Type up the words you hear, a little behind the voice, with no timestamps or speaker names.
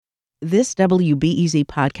This WBEZ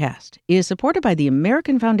podcast is supported by the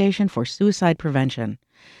American Foundation for Suicide Prevention.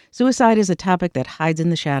 Suicide is a topic that hides in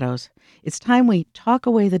the shadows. It's time we talk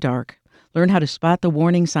away the dark, learn how to spot the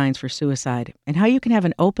warning signs for suicide, and how you can have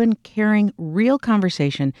an open, caring, real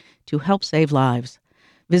conversation to help save lives.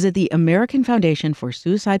 Visit the American Foundation for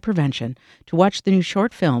Suicide Prevention to watch the new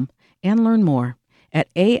short film and learn more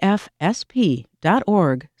at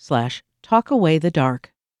afsp.org/talkawaythedark.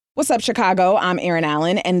 What's up, Chicago? I'm Erin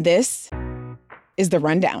Allen, and this is The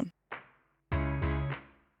Rundown. Now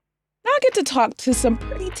I get to talk to some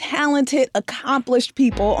pretty talented, accomplished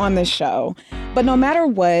people on this show. But no matter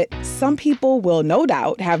what, some people will no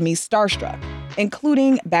doubt have me starstruck,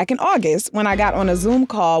 including back in August when I got on a Zoom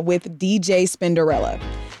call with DJ Spinderella,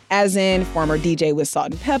 as in former DJ with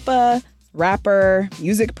Salt and Peppa, rapper,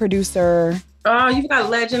 music producer. Oh, you've got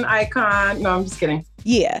legend, icon. No, I'm just kidding.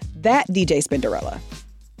 Yeah, that DJ Spinderella.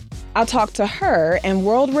 I'll talk to her and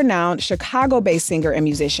world-renowned Chicago-based singer and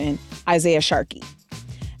musician, Isaiah Sharkey.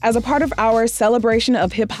 As a part of our celebration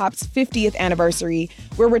of hip-hop's 50th anniversary,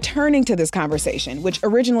 we're returning to this conversation, which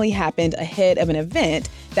originally happened ahead of an event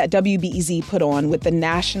that WBEZ put on with the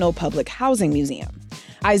National Public Housing Museum.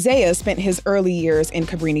 Isaiah spent his early years in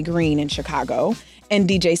Cabrini Green in Chicago, and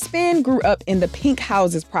DJ Spin grew up in the Pink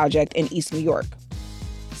Houses project in East New York.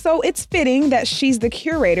 So it's fitting that she's the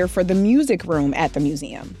curator for the music room at the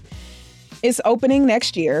museum. It's opening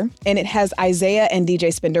next year, and it has Isaiah and DJ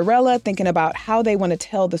Spinderella thinking about how they want to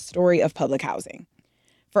tell the story of public housing.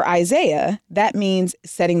 For Isaiah, that means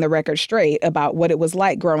setting the record straight about what it was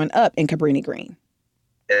like growing up in Cabrini Green.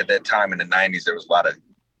 At that time in the 90s, there was a lot of,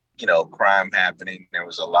 crime happening. There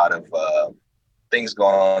was a lot of things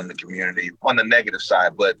going on in the community on the negative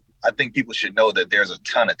side. But I think people should know that there's a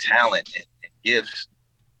ton of talent and gifts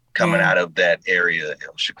coming out of that area of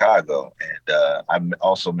Chicago. And I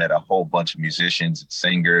also met a whole bunch of musicians and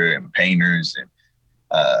singers and painters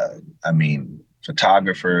and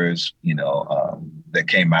photographers, that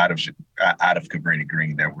came out of Cabrini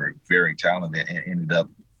Green that were very talented and ended up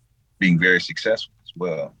being very successful as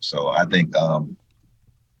well. So I think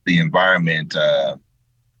the environment,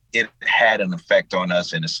 it had an effect on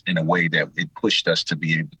us in a way that it pushed us to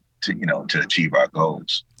be able to achieve our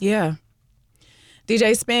goals. Yeah.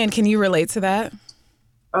 DJ Spin, can you relate to that?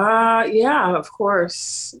 Yeah, of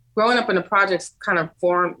course. Growing up in the projects kind of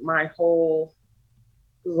formed my whole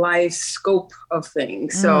life scope of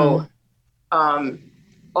things. So,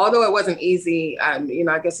 although it wasn't easy,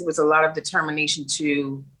 I guess it was a lot of determination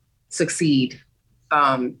to succeed.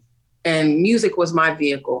 And music was my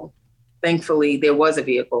vehicle. Thankfully, there was a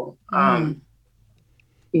vehicle, for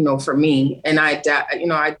me. And I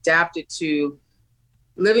adapted to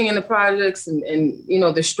living in the projects and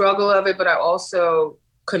the struggle of it, but I also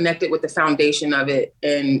connected with the foundation of it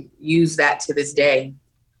and use that to this day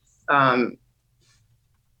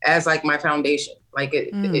as like my foundation. Like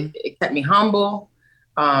it kept me humble.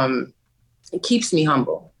 It keeps me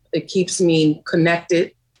humble. It keeps me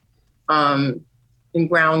connected and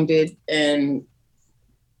grounded. And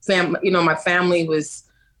my family was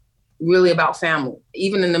really about family.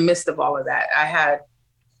 Even in the midst of all of that, I had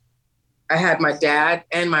my dad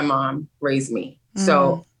and my mom raise me.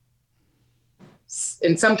 So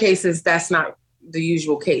in some cases, that's not the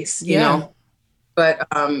usual case, you know, but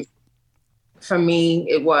for me,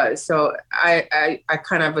 it was. So I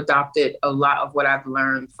kind of adopted a lot of what I've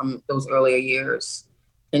learned from those earlier years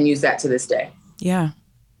and use that to this day. Yeah.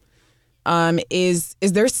 Is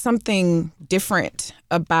there something different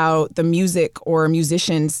about the music or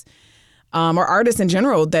musicians or artists in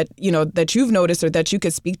general that you've noticed or that you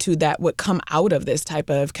could speak to that would come out of this type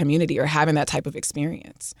of community or having that type of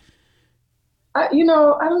experience? I don't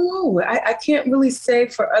know. I can't really say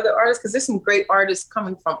for other artists because there's some great artists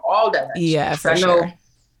coming from all directions. Yeah, for sure. I know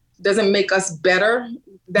doesn't make us better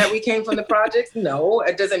that we came from the projects. No,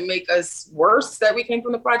 it doesn't make us worse that we came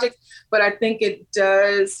from the projects. But I think it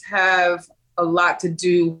does have a lot to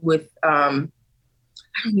do with, I don't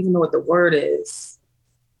even know what the word is.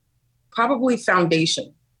 Probably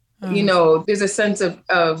foundation. There's a sense of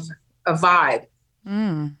a vibe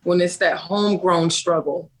when it's that homegrown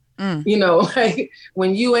struggle. Like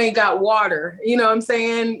when you ain't got water, you know what I'm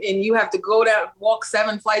saying? And you have to go down, walk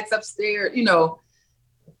 7 flights upstairs,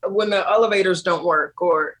 when the elevators don't work,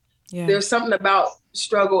 or there's something about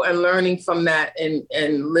struggle and learning from that and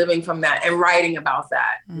living from that and writing about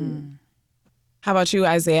that. How about you,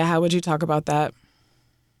 Isaiah? How would you talk about that?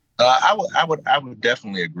 I would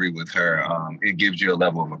definitely agree with her. It gives you a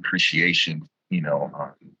level of appreciation, from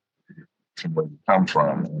where you come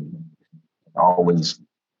from, and always,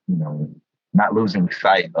 not losing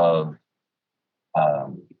sight of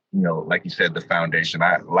like you said, the foundation.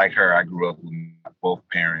 I grew up with both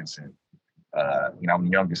parents, and I'm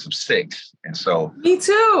the youngest of 6, and so. Me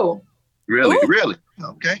too. Really, Ooh. really,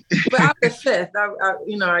 okay. But I'm the 5th.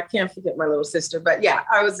 I can't forget my little sister. But yeah,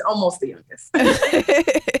 I was almost the youngest.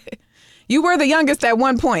 You were the youngest at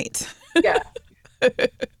one point. Yeah.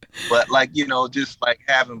 But just like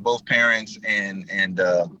having both parents and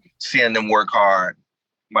seeing them work hard.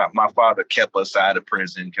 My father kept us out of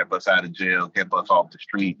prison, kept us out of jail, kept us off the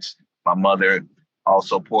streets. My mother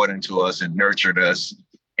also poured into us and nurtured us.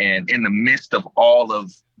 And in the midst of all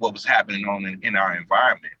of what was happening in our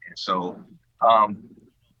environment. And so, I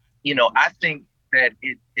think that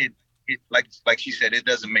it like she said, it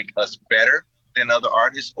doesn't make us better than other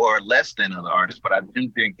artists or less than other artists, but I do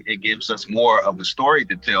think it gives us more of a story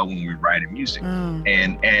to tell when we're writing music.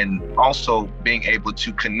 And also being able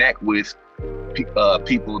to connect with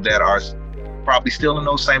people that are probably still in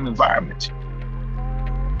those same environments.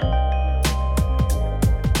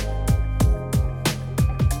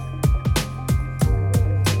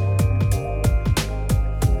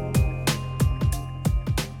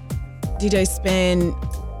 DJ Spin,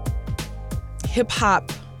 hip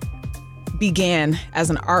hop began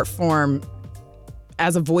as an art form,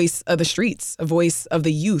 as a voice of the streets, a voice of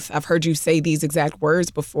the youth. I've heard you say these exact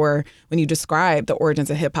words before when you describe the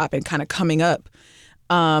origins of hip hop and kind of coming up.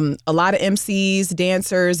 A lot of MCs,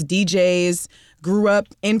 dancers, DJs grew up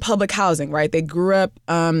in public housing, right? They grew up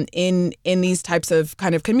in these types of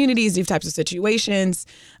kind of communities, these types of situations,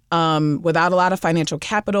 without a lot of financial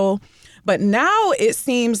capital. But now it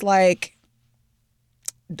seems like,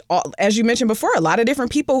 as you mentioned before, a lot of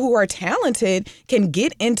different people who are talented can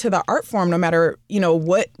get into the art form no matter,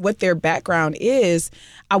 what their background is.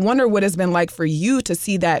 I wonder what it's been like for you to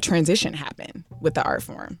see that transition happen with the art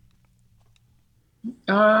form.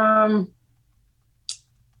 It's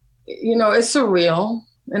surreal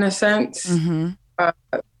in a sense. Mm-hmm.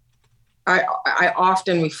 I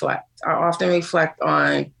often reflect.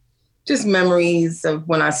 On just memories of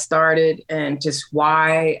when I started and just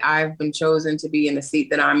why I've been chosen to be in the seat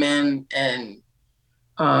that I'm in, and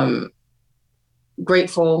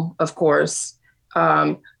grateful, of course.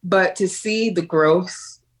 But to see the growth,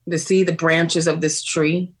 to see the branches of this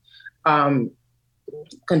tree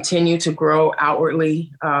continue to grow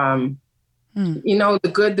outwardly, the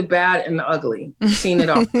good, the bad, and the ugly. I've seen it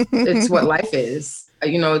all. It's what life is.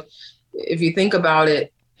 If you think about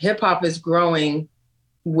it, hip hop is growing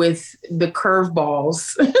with the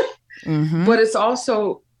curveballs, mm-hmm. but it's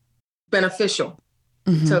also beneficial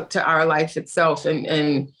to our life itself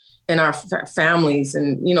and our families.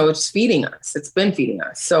 And, it's feeding us. It's been feeding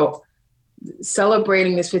us. So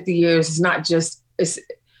celebrating this 50 years is not just,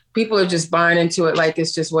 people are just buying into it like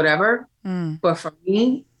it's just whatever. But for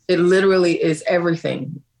me, it literally is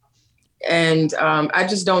everything. And I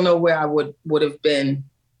just don't know where I would have been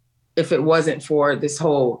if it wasn't for this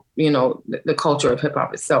whole, the culture of hip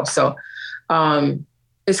hop itself. So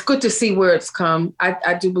it's good to see where it's come.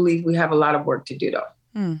 I do believe we have a lot of work to do though.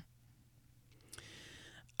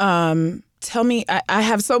 Tell me, I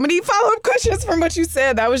have so many follow-up questions from what you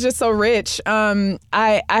said. That was just so rich.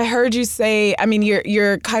 I heard you say,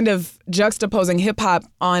 you're kind of juxtaposing hip hop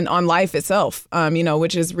on life itself,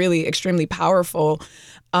 which is really extremely powerful.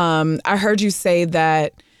 I heard you say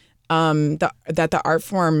that that the art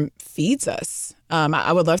form feeds us.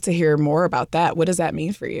 I would love to hear more about that. What does that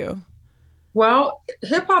mean for you? Well,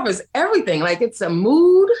 hip hop is everything. Like, it's a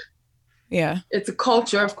mood. Yeah. It's a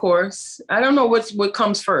culture, of course. I don't know what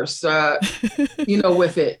comes first,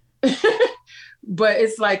 with it. But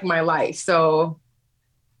it's like my life. So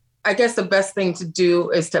I guess the best thing to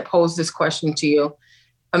do is to pose this question to you.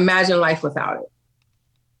 Imagine life without it.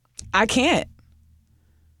 I can't.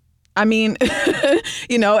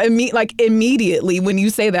 Immediately when you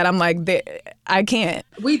say that, I'm like, I can't.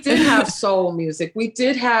 We did have soul music. We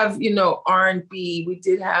did have, R&B. We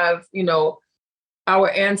did have,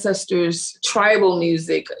 our ancestors' tribal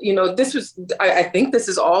music. I think this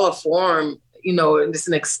is all a form, it's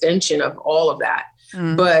an extension of all of that.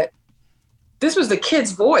 But this was the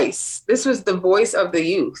kid's voice. This was the voice of the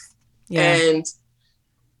youth. Yeah. And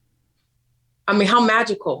how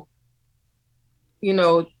magical,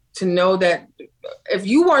 to know that if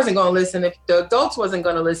you wasn't going to listen, if the adults wasn't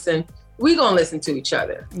going to listen, we going to listen to each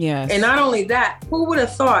other. Yes. And not only that, who would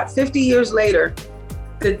have thought 50 years later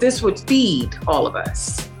that this would feed all of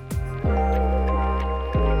us?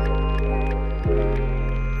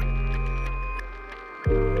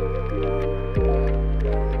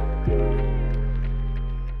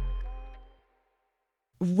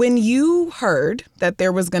 When you heard that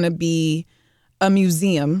there was going to be a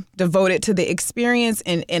museum devoted to the experience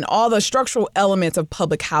and all the structural elements of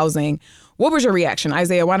public housing. What was your reaction?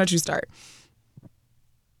 Isaiah, why don't you start?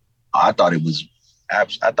 I thought it was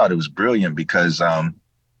brilliant because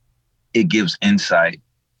it gives insight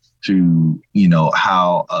to,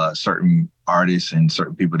 how certain artists and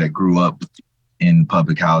certain people that grew up in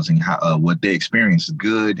public housing, how, what they experienced,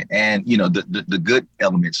 good and, the good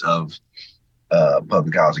elements of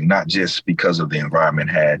public housing, not just because of the environment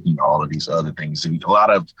had, all of these other things. A lot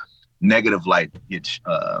of negative light gets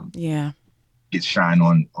shine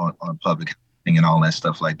on public housing and all that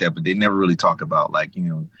stuff like that. But they never really talk about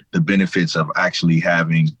the benefits of actually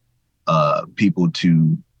having people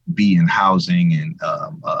to be in housing and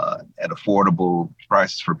at affordable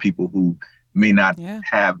prices for people who may not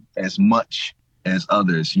have as much as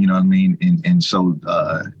others, you know what I mean? And so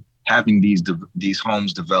having these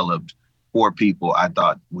homes developed for people, I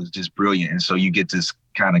thought was just brilliant. And so you get to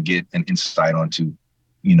kind of get an insight onto,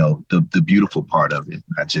 the beautiful part of it,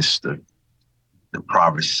 not just the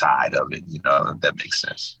impoverished side of it, if that makes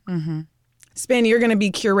sense. Mm-hmm. Spin, you're going to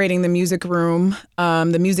be curating the music room,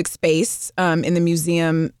 the music space in the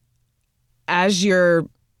museum as you're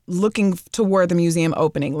looking toward the museum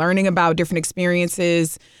opening, learning about different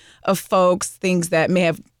experiences of folks,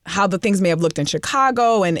 how the things may have looked in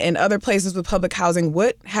Chicago and other places with public housing.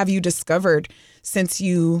 What have you discovered since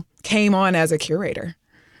you came on as a curator?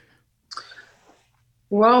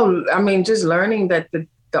 Well, I mean, just learning that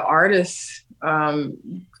the artists that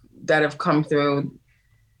have come through,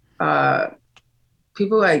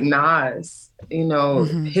 people like Nas,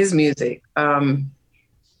 his music,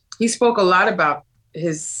 he spoke a lot about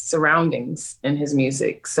his surroundings in his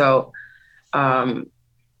music. So,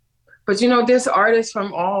 but, there's artists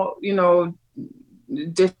from all,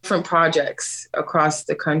 different projects across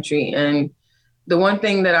the country. And the one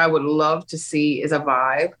thing that I would love to see is a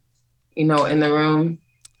vibe, in the room.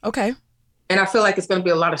 Okay. And I feel like it's going to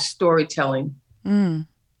be a lot of storytelling when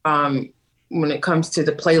it comes to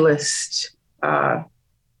the playlist.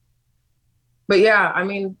 But yeah, I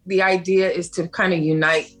mean, the idea is to kind of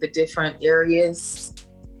unite the different areas,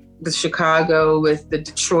 the Chicago with the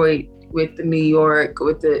Detroit, with the New York,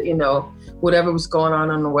 with the, whatever was going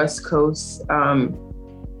on the West Coast, to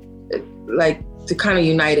kind of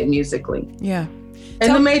unite it musically. Yeah.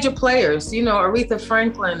 And the major players, Aretha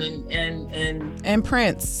Franklin and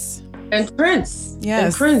Prince. And Prince. Yes.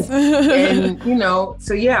 And Prince. And,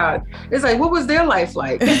 so yeah, it's like, what was their life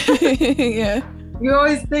like? Yeah. You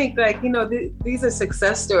always think these are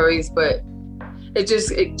success stories, but it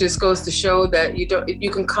just goes to show that you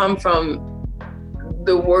can come from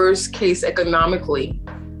the worst case economically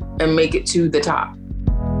and make it to the top.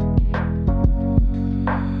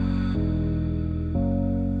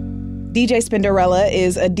 DJ Spinderella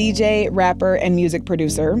is a DJ, rapper, and music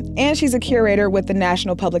producer, and she's a curator with the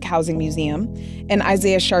National Public Housing Museum. And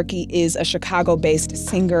Isaiah Sharkey is a Chicago-based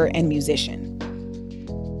singer and musician.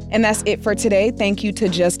 And that's it for today. Thank you to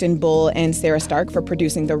Justin Bull and Sarah Stark for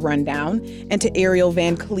producing The Rundown, and to Ariel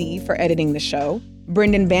Van Cleve for editing the show.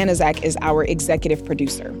 Brendan Banaszak is our executive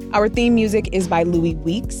producer. Our theme music is by Louis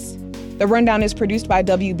Weeks. The Rundown is produced by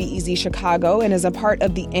WBEZ Chicago and is a part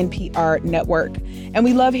of the NPR network. And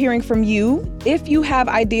we love hearing from you. If you have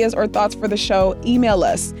ideas or thoughts for the show, email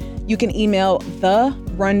us. You can email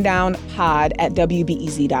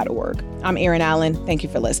therundownpod@wbez.org. I'm Erin Allen. Thank you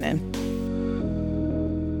for listening.